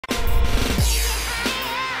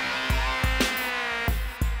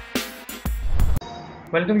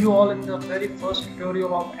Welcome you all in the very first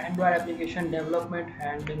tutorial of Android application development,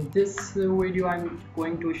 and in this video I'm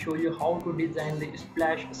going to show you how to design the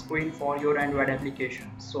splash screen for your Android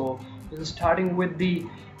application. So this is starting with the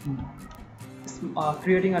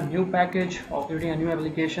creating a new package or creating a new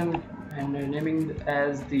application and naming it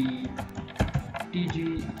as the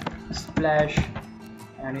TG splash,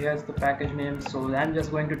 and here's the package name. So I'm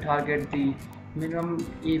just going to target the minimum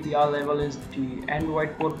API level is the Android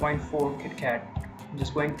 4.4 KitKat. I'm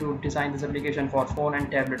just going to design this application for phone and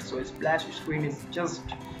tablet. So splash screen is just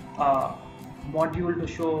a module to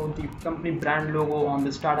show the company brand logo on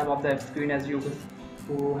the startup of the screen. As you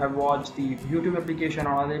who have watched the YouTube application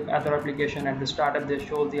or other application, at the startup they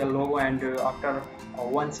show the logo, and after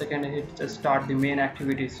 1 second it just start the main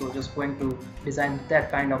activity. So just going to design that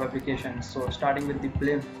kind of application. So starting with the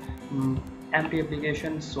plain empty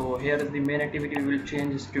application. So here is the main activity. We will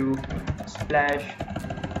change to splash,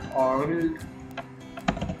 or we will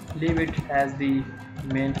leave it as the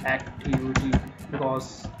main activity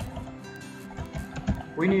because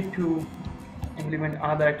we need to implement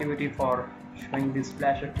another activity for showing this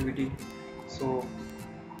splash activity. So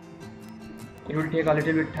it will take a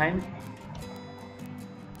little bit time.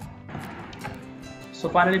 So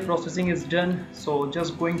finally processing is done. So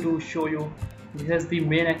just going to show you, this is the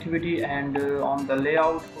main activity, and on the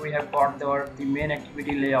layout we have got the main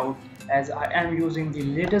activity layout, as I am using the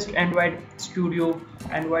latest Android Studio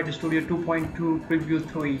 2.2 preview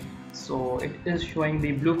 3. So it is showing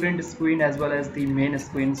the blueprint screen as well as the main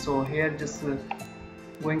screen. So here just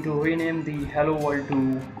going to rename the hello world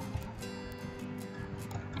to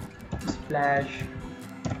splash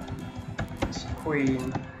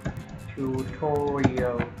screen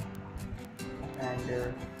tutorial,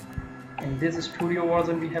 and in this studio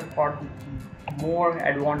version we have got more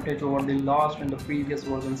advantage over the last and the previous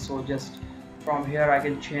version. So just from here I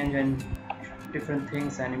can change and different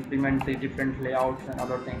things and implement the different layouts and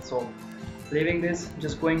other things. So leaving this,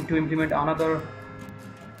 just going to implement another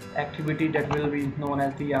activity that will be known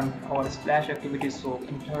as the our splash activity. So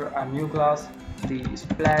enter a new class, the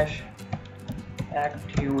splash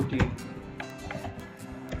activity,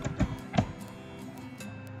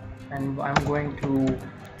 and I'm going to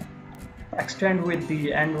extend with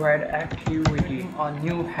the Android activity a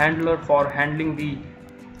new handler for handling the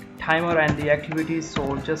timer and the activities.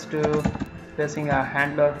 So just placing a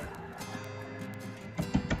handler,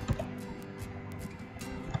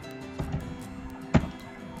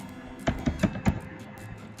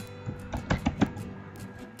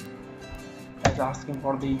 as asking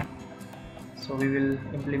for the, so we will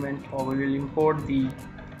implement or we will import the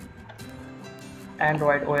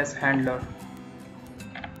Android OS handler.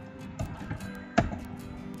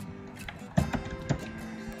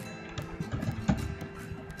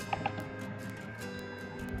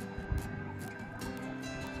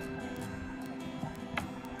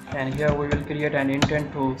 And here we will create an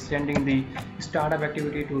intent to sending the startup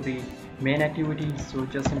activity to the main activity. So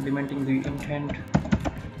just implementing the intent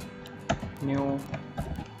new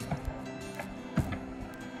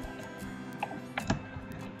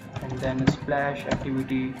and then splash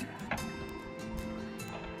activity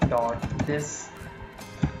dot this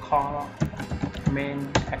comma main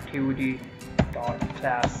activity dot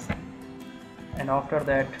class, and after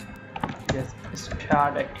that just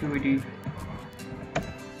start activity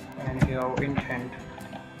and here intent.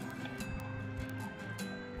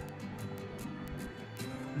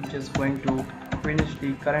 I'm just going to finish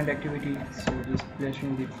the current activity, so just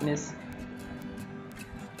placing the finish.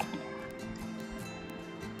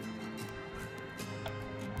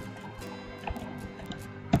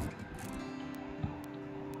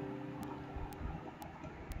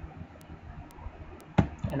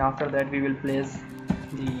 And after that we will place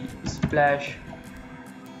the splash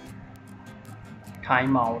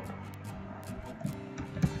timeout.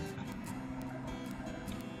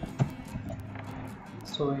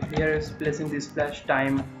 So here is placing the splash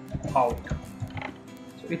time out.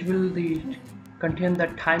 So it will contain the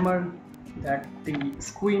timer that the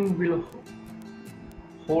screen will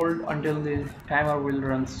hold until the timer will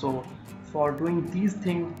run. So for doing these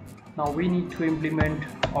things, now we need to implement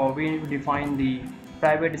or we need to define the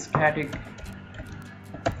private static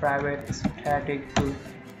to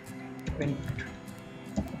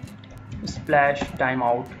splash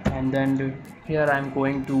timeout, and then here I'm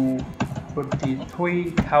going to put the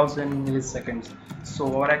 3000 milliseconds.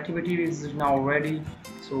 So our activity is now ready.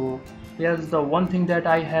 So here's the one thing that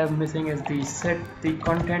I have missing is the set the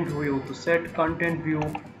content view. To set content view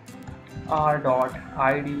r dot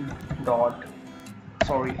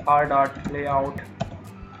layout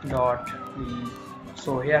dot the.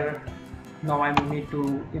 So here now I need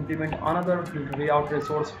to implement another layout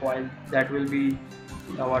resource file that will be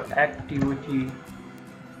our activity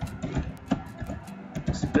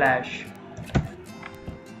splash.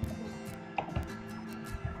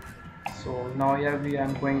 So now here we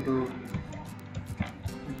am going to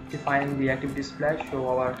define the activity splash.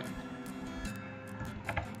 So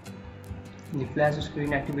the flash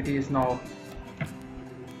screen activity is now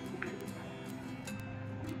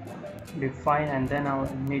defined, and then I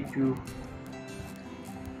need to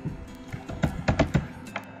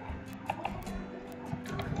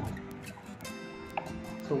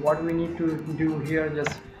so what we need to do here,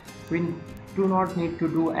 just we do not need to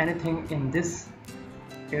do anything in this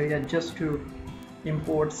area, just to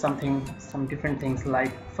import some different things.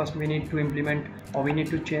 Like first we need to implement, or we need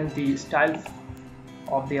to change the style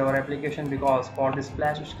of our application, because for this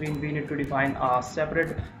splash screen we need to define a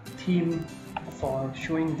separate theme for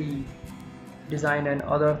showing the design and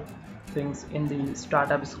other things in the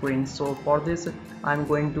startup screen. So for this I'm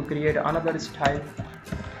going to create another style,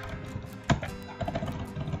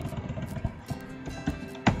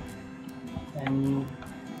 and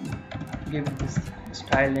give this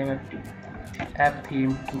style name app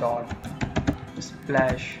theme dot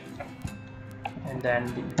splash, and then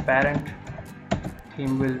the parent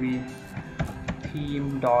theme will be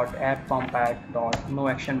theme dot app compact dot no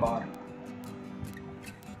action bar.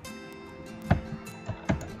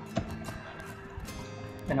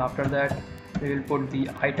 And after that we will put the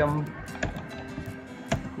item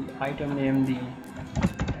name, the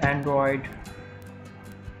Android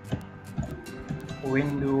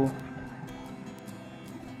window,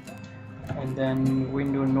 and then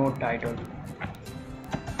window no title,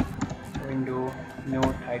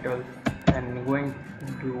 and going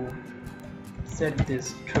to set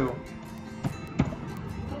this true.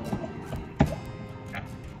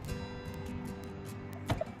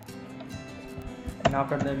 And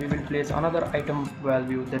after that we will place another item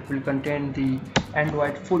value that will contain the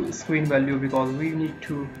Android full screen value, because we need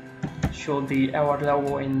to show the our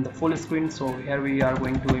logo in the full screen. So here we are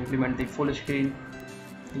going to implement the full screen,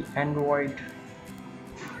 the Android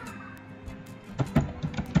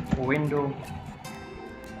window,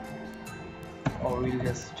 or we'll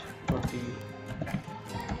just put the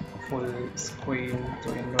full screen,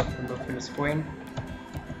 so in the full screen,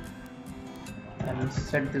 and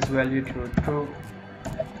set this value to true.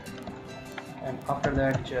 And after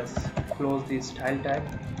that just close the style tag.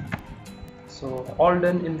 So all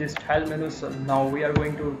done in this style menu. So now we are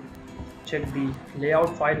going to check the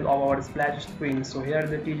layout file of our splash screen. So here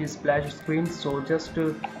the TG splash screen. So just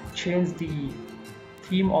to change the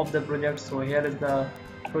theme of the project, so here is the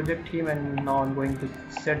project theme, and now I'm going to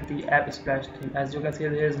set the app splash theme. As you can see,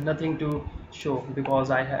 there is nothing to show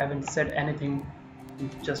because I haven't set anything,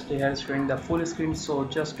 just here is showing the full screen. So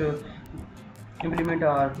just to implement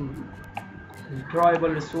our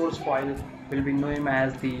drawable resource file will be known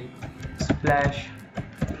as the splash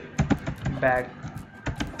background,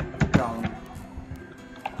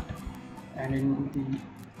 and in the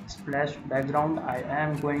splash background I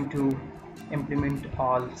am going to implement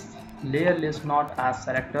all layer list, not as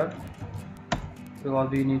selector, because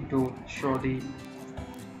we need to show the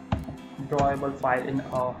drawable file in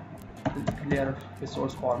a layer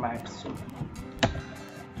resource format. So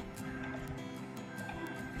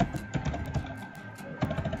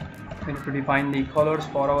we need to define the colors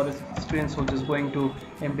for our screen, so just going to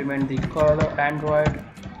implement the color Android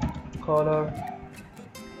color,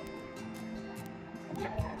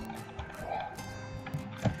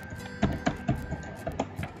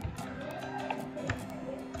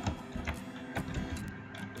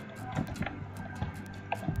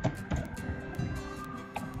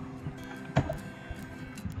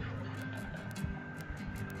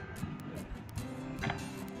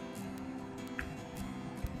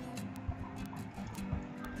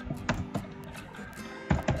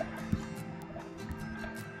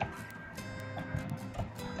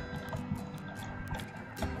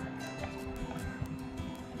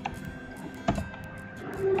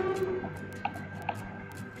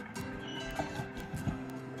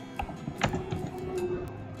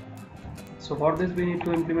 so for this we need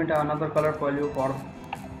to implement another color value for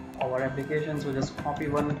our application. So just copy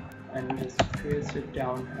one and just trace it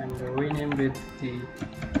down and rename with the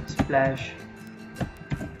splash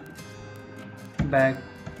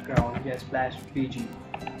background, yes, splash BG,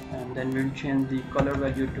 and then we'll change the color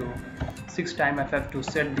value to 6 times FF to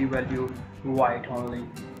set the value white only.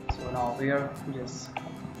 So now here just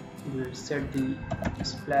we'll set the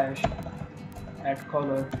splash add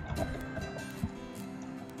color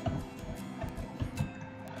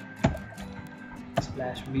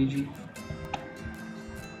splash BG,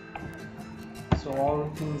 So all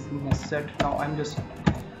things must set. Now I'm just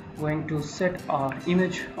going to set our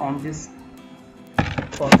image on this.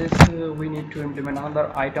 For this we need to implement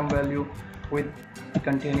another item value with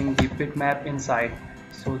containing the bitmap inside.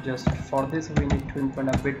 So just for this we need to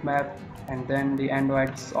implement a bitmap and then the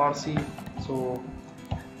Android's RC. So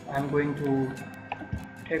I'm going to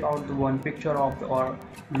take out the one picture of our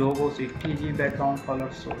logos, a TG background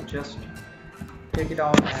color. So just take it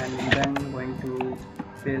out and then going to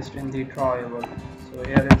paste in the drawable. So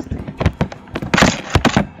here is the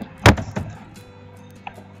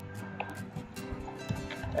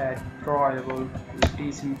add drawable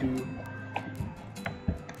TC2.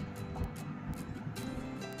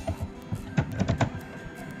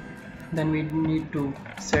 Then we need to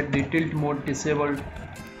set the tilt mode disabled.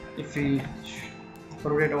 If we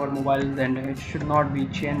rotate our mobile, then it should not be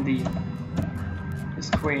change the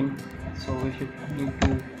screen. So we should need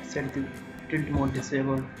to set the tilt mode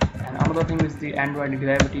disabled. And another thing is the Android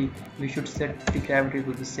gravity. We should set the gravity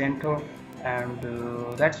to the center,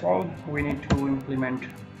 and that's all we need to implement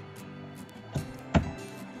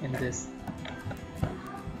in this.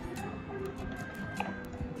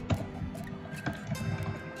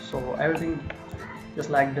 So everything just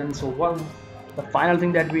like done. So the final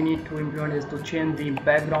thing that we need to implement is to change the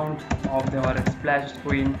background of our splash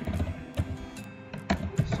screen.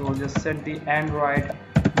 So just set the Android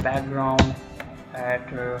background at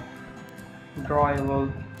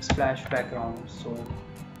drawable splash background. So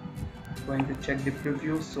going to check the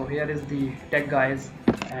preview. So here is the tag, guys,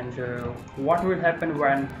 and what will happen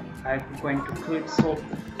when I'm going to click. So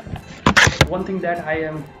one thing that I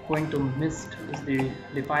am going to miss is the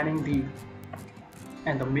defining the,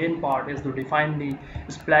 and the main part is to define the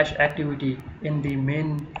splash activity in the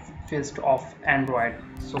main fist of Android.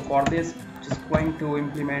 So for this, just going to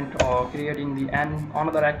implement or creating the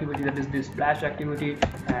another activity, that is the splash activity,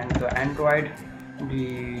 and the Android.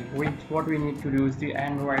 What we need to do is the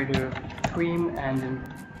Android theme, and in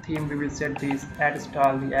theme we will set this add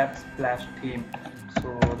style the app splash theme.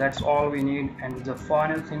 So that's all we need. And the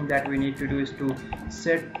final thing that we need to do is to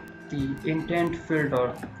set the intent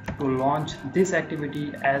filter to launch this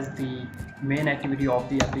activity as the main activity of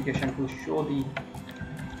the application, to show the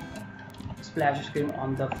splash screen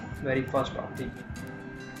on the very first of the.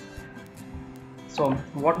 So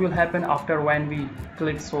what will happen after when we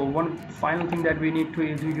click. So one final thing that we need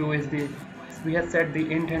to do is we have set the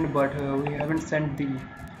intent, but we haven't sent the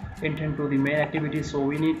intent to the main activity. So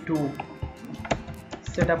we need to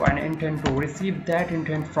set up an intent to receive that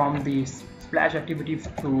intent from the splash activity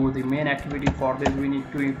to the main activity. For this we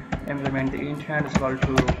need to implement the intent as well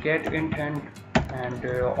to get intent, and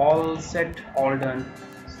all set, all done.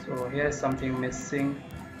 So here is something missing.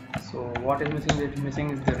 So what is missing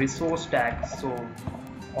is the resource tag. So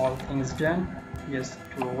all things done. Just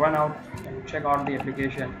to run out and check out the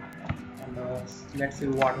application, and let's see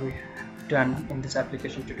what we done in this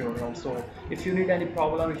application tutorial. So if you need any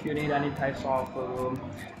problem, if you need any types of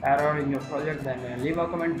error in your project, then leave a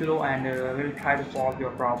comment below, and we'll try to solve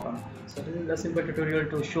your problem. So this is a simple tutorial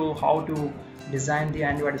to show how to design the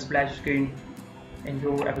Android splash screen in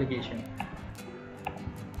your application.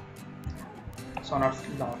 So now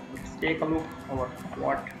let's take a look over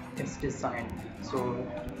what is designed. So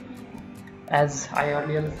as I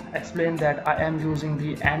earlier explained that I am using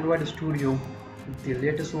the Android Studio, the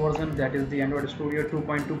latest version, that is the Android Studio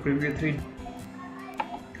 2.2 Preview 3.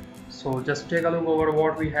 So just take a look over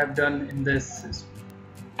what we have done in this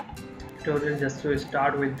tutorial. Just to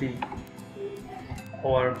start with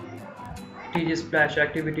our TG splash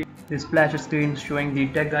activity, the splash screen showing the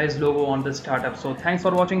Tech Guys logo on the startup. So thanks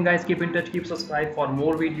for watching, guys. Keep in touch, keep subscribe for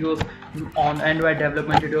more videos on Android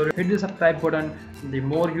development tutorial. Hit the subscribe button. The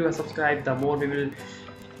more you subscribe, the more we will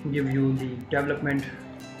give you the development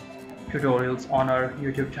tutorials on our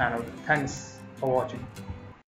YouTube channel. Thanks for watching.